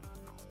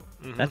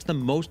 Mm-hmm. That's the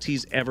most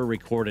he's ever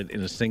recorded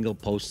in a single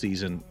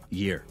postseason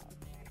year.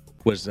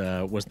 Was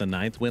the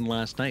 9th win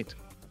last night.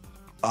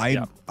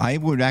 I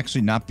would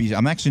actually not be.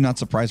 I'm actually not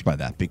surprised by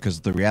that because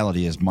the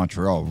reality is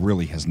Montreal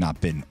really has not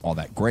been all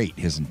that great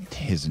his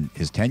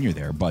tenure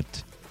there.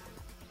 But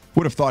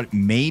would have thought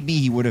maybe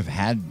he would have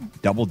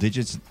had double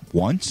digits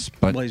once.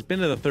 But he's been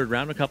to the third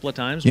round a couple of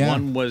times. Yeah.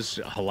 One was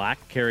Halak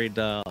carried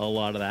a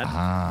lot of that,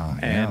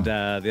 and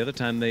the other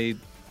time they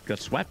got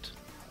swept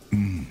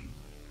in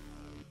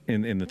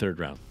the third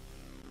round.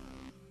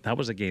 That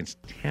was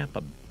against Tampa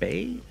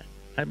Bay,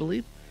 I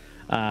believe.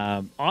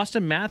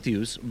 Austin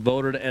Matthews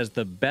voted as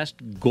the best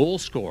goal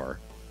scorer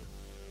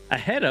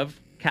ahead of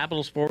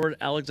Capitals forward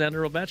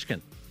Alexander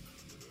Ovechkin.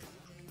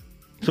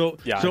 So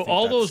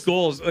all those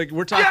goals, like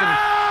we're talking,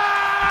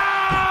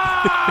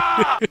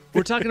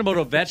 we're talking about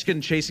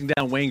Ovechkin chasing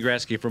down Wayne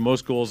Gretzky for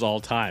most goals all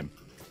time,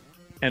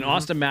 and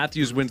Austin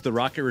Matthews wins the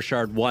Rocket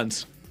Richard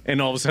once,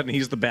 and all of a sudden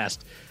he's the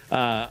best.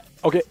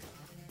 Okay,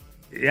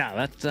 yeah,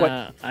 that's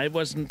I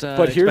wasn't.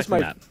 But here's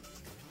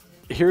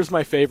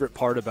my favorite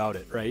part about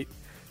it, right?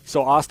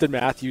 So Austin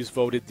Matthews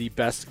voted the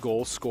best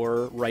goal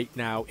scorer right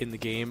now in the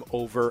game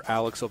over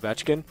Alex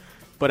Ovechkin,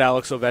 but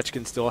Alex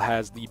Ovechkin still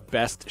has the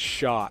best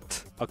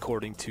shot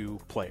according to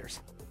players.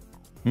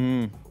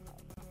 So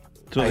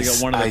they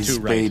got one of the two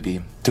right.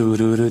 Baby.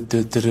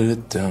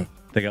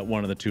 They got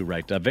one of the two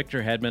right.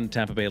 Victor Hedman,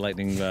 Tampa Bay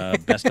Lightning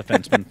best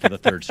defenseman for the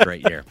third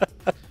straight year.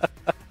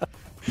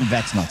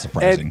 That's not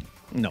surprising.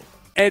 No.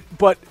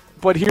 But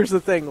here's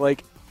the thing,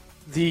 like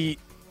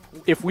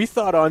if we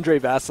thought Andrei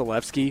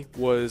Vasilevsky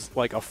was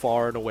like a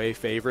far and away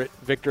favorite,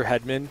 Victor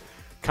Hedman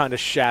kind of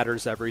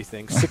shatters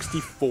everything.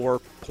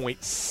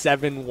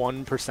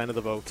 64.71% of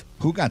the vote.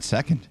 Who got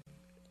second?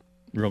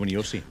 Roman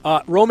Josi.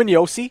 Roman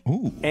Josi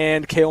Ooh.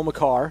 and Cale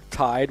Makar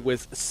tied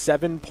with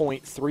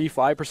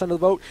 7.35% of the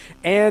vote.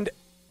 And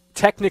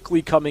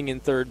technically coming in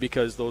third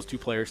because those two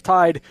players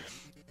tied,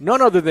 none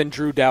other than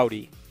Drew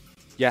Doughty.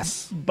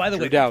 Yes, by the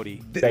way,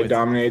 Doughty. They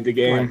dominated the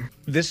game.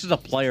 This is a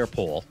player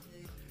poll.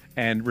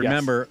 And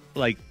remember,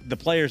 like, the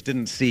players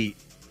didn't see,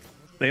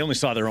 they only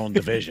saw their own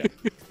division.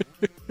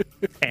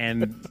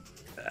 And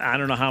I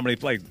don't know how many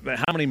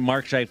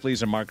Mark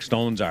Scheifele's and Mark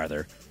Stones are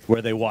there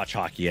where they watch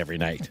hockey every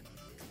night.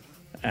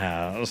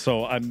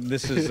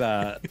 This is,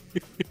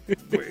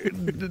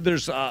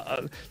 there's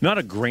not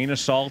a grain of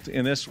salt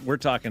in this. We're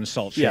talking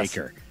salt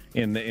shaker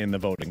in the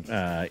voting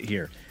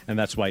here. And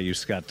that's why you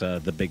got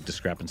the big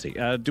discrepancy.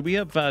 Do we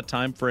have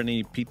time for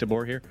any Pete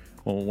DeBoer here?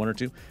 Well, one or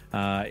two.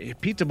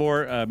 Pete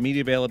DeBoer, media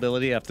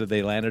availability after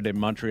they landed in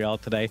Montreal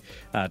today,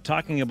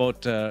 talking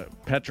about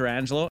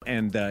Pietrangelo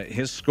and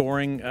his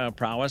scoring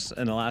prowess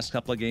in the last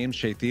couple of games.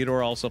 Shea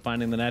Theodore also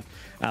finding the net,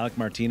 Alec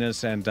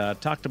Martinez, and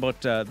talked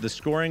about the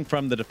scoring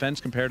from the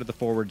defense compared to the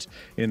forwards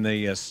in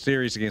the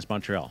series against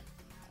Montreal.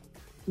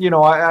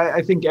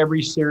 I think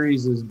every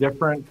series is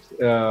different.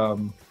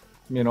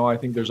 I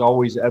think there's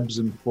always ebbs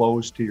and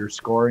flows to your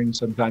scoring.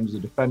 Sometimes the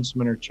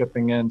defensemen are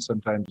chipping in.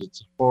 Sometimes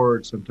it's the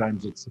forward.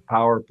 Sometimes it's the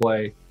power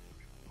play.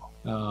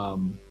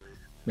 I'm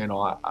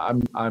not, I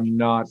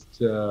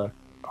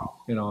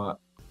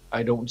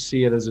don't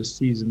see it as a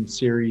season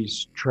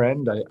series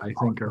trend. I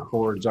think our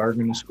forwards are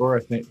going to score.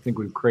 I think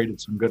we've created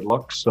some good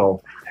looks.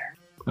 So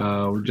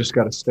we've just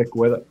got to stick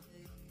with it.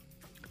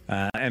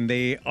 And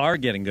they are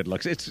getting good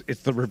looks. It's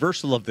the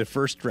reversal of the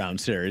first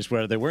round series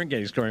where they weren't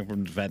getting scoring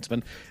from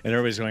defensemen, and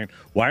everybody's going,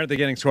 why aren't they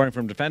getting scoring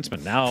from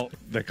defensemen? Now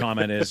the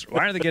comment is, why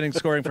aren't they getting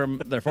scoring from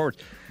their forwards?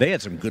 They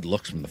had some good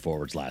looks from the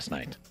forwards last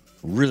night.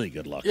 Really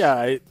good looks.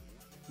 Yeah,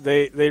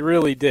 they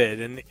really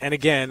did. And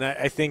again,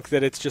 I think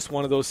that it's just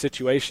one of those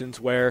situations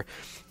where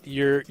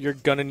you're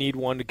going to need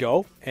one to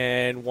go,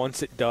 and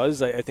once it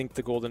does, I think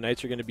the Golden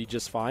Knights are going to be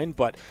just fine.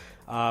 But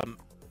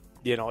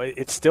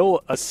it's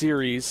still a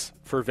series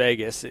for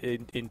Vegas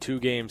in 2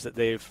 games that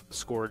they've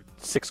scored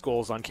 6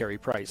 goals on Carey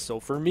Price. So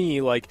for me,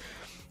 like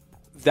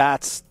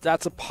that's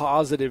a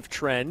positive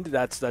trend.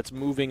 That's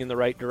moving in the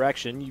right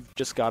direction. You've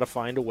just got to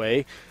find a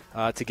way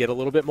to get a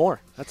little bit more.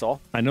 That's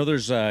all. I know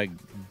there's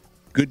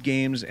good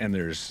games and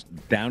there's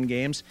down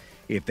games.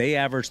 If they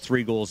average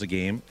 3 goals a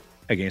game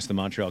against the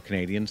Montreal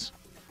Canadiens,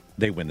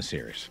 they win the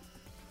series.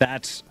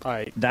 That's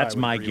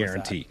my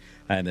guarantee.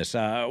 And this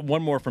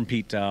one more from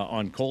Pete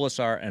on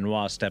Kolesar and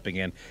Roy stepping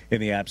in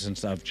the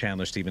absence of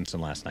Chandler Stevenson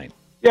last night.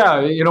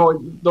 Yeah,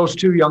 those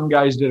 2 young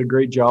guys did a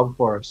great job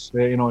for us.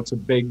 It's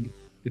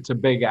a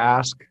big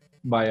ask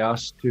by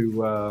us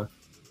to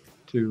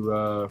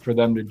for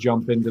them to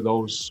jump into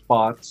those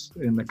spots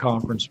in the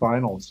conference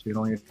finals. You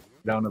know, you're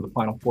down to the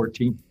final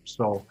 14.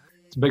 So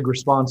it's a big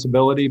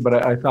responsibility,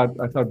 but I thought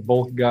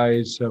both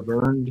guys have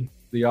earned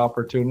the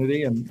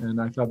opportunity, and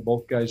I thought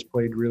both guys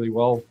played really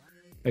well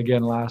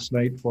again last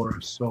night for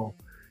us. So,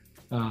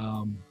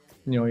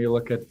 you know, you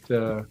look at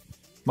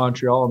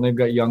Montreal, and they've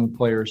got young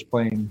players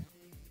playing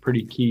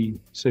pretty key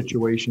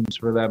situations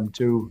for them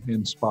too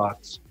in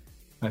spots.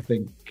 I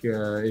think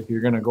if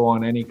you're going to go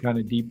on any kind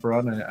of deep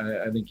run,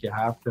 I think you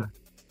have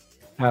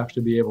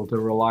to be able to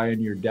rely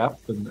on your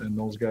depth, and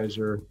those guys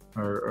are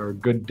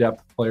good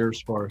depth players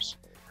for us.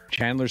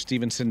 Chandler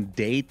Stevenson,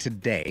 day to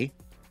day.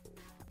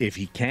 If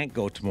he can't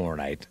go tomorrow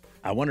night,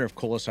 I wonder if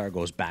Kolesar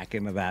goes back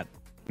into that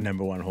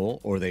number one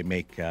hole, or they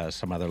make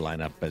some other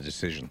lineup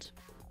decisions.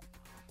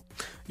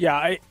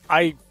 Yeah,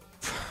 I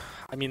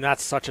mean,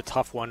 that's such a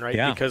tough one, right?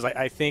 Yeah. Because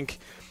I think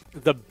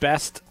the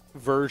best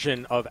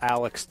version of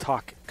Alex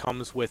Tuch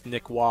comes with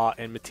Nick Waugh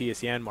and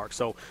Matthias Janmark.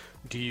 So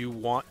do you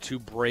want to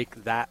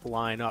break that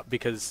line up?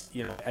 Because,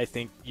 you know, I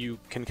think you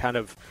can kind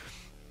of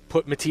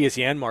put Matthias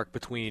Janmark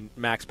between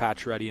Max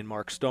Pacioretty and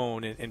Mark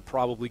Stone and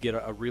probably get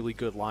a really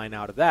good line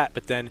out of that.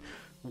 But then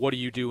what do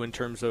you do in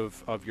terms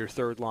of your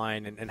third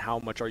line, and how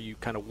much are you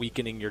kind of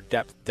weakening your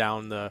depth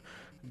down the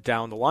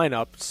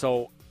lineup?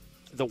 So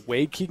the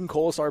way Keegan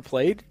Kolesar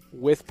played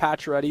with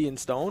Pacioretty and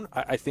Stone,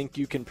 I think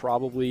you can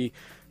probably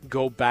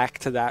go back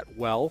to that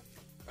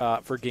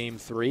for Game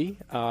 3,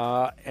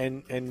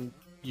 and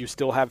you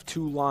still have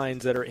two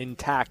lines that are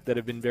intact that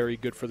have been very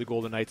good for the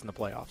Golden Knights in the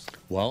playoffs.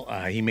 Well,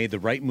 he made the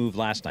right move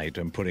last night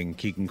in putting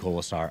Keegan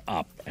Kolesar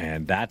up,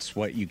 and that's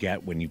what you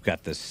get when you've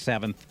got the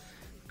seventh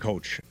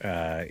coach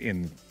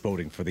in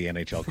voting for the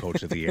NHL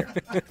Coach of the Year,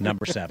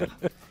 number 7.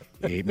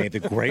 He made the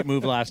great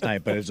move last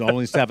night, but it's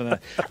only 7.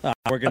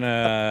 We're going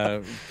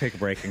to take a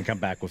break and come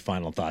back with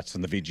final thoughts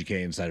on the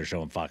VGK Insider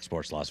Show on Fox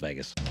Sports Las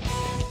Vegas.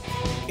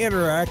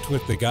 Interact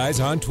with the guys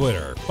on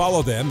Twitter.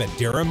 Follow them at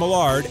Darren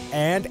Millard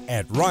and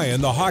at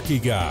Ryan the Hockey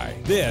Guy.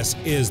 This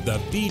is the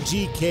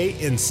VGK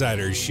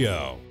Insider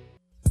Show.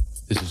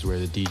 This is where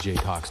the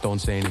DJ talks. Don't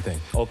say anything.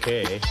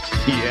 Okay.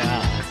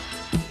 Yeah.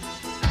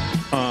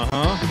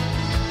 Uh-huh.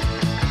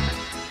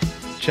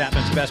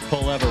 Chapman's best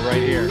pull ever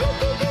right here.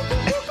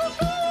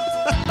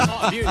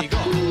 Oh, beauty, go.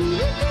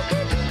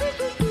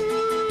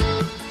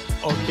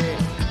 Okay.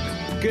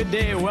 Good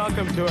day,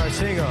 welcome to our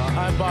single.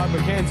 I'm Bob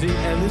McKenzie,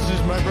 and this is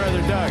my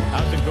brother Doug.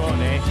 How's it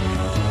going, eh?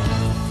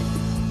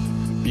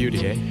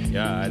 Beauty, eh?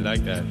 Yeah, I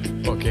like that.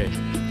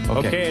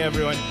 Okay,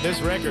 everyone,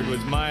 this record was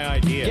my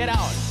idea. Get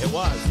out. It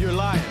was. You're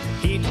lying.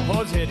 Pete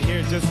Hosehead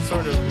here just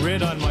sort of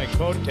rid on my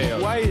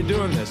coattails. Why are you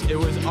doing this? It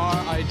was our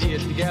idea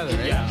together,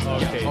 eh? Yeah,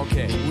 okay. Yeah,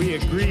 okay. We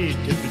agreed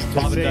to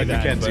Bob say and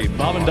Doug that. McKenzie.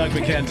 Bob and Doug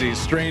McKenzie,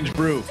 Strange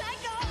Brew.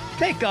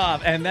 Take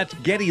off, and that's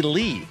Geddy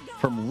Lee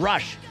from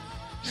Rush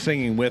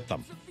singing with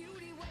them.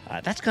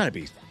 That's got to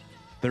be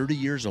 30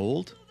 years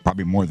old.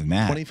 Probably more than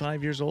that.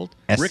 25 years old.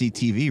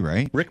 SCTV,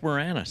 right? Rick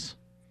Moranis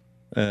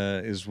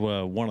is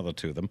one of the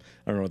two of them.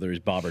 I don't know whether he's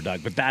Bob or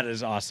Doug, but that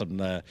is awesome.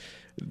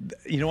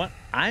 You know what?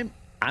 I'm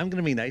going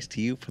to be nice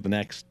to you for the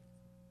next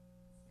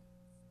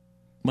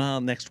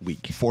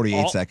week.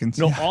 48 seconds?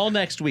 No, all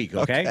next week,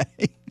 okay?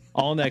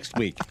 All next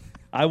week.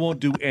 I won't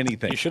do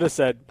anything. You should have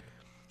said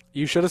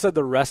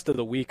the rest of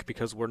the week,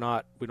 because we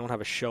don't have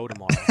a show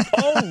tomorrow.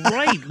 Oh,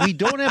 right. We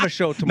don't have a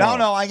show tomorrow.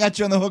 No, I got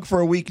you on the hook for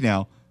a week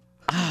now.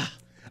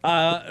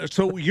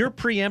 So you're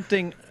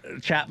preempting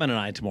Chapman and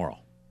I tomorrow.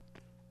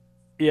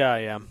 Yeah, I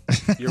am.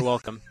 You're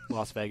welcome,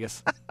 Las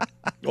Vegas.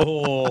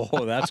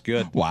 Oh, that's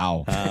good.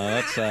 Wow.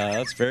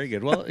 That's very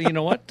good. Well, you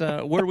know what?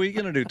 What are we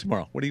going to do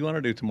tomorrow? What do you want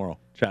to do tomorrow,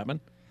 Chapman?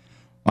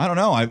 I don't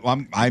know.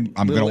 I'm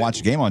going to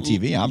watch a game on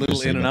TV. A Obviously,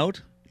 little in and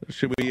out.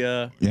 Should we?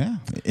 Yeah,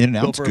 in and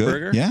out's go for good. a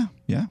burger?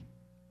 Yeah.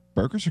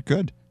 Burgers are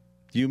good.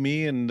 You,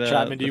 me, and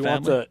Chapman, do you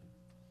family?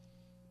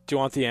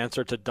 want the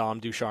answer to Dom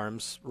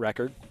Ducharme's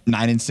record?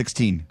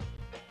 9-16.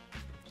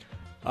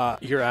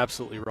 You're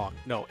absolutely wrong.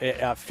 No,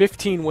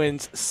 15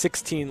 wins,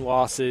 16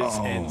 losses,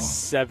 and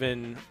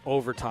 7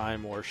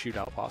 overtime or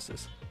shootout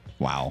losses.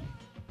 Wow.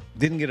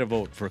 Didn't get a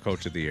vote for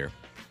Coach of the Year.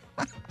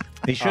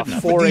 He shouldn't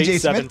have.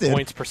 487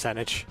 points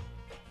percentage.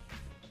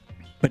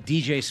 But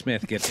DJ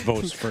Smith gets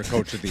votes for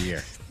Coach of the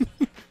Year.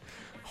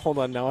 Hold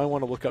on, now I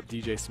want to look up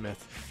DJ Smith.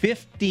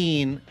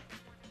 15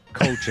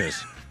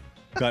 coaches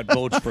got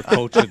votes for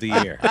Coach of the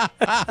Year.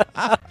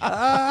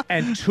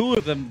 And 2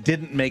 of them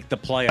didn't make the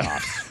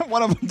playoffs.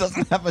 One of them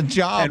doesn't have a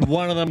job. And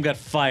one of them got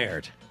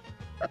fired.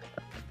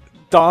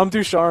 Dom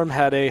Ducharme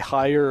had a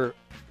higher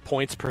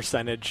points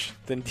percentage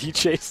than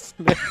DJ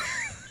Smith.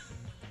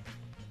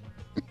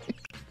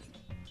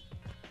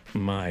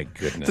 My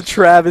goodness. It's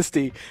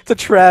a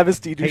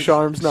travesty.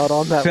 Ducharme's not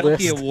on that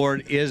list. The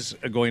award is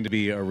going to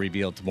be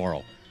revealed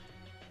tomorrow.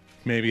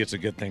 Maybe it's a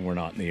good thing we're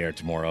not in the air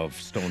tomorrow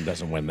if Stone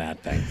doesn't win that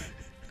thing.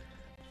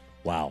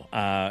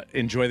 Wow.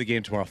 Enjoy the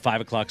game tomorrow. 5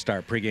 o'clock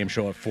start. Pregame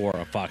show at 4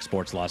 on Fox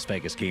Sports Las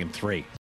Vegas, Game 3.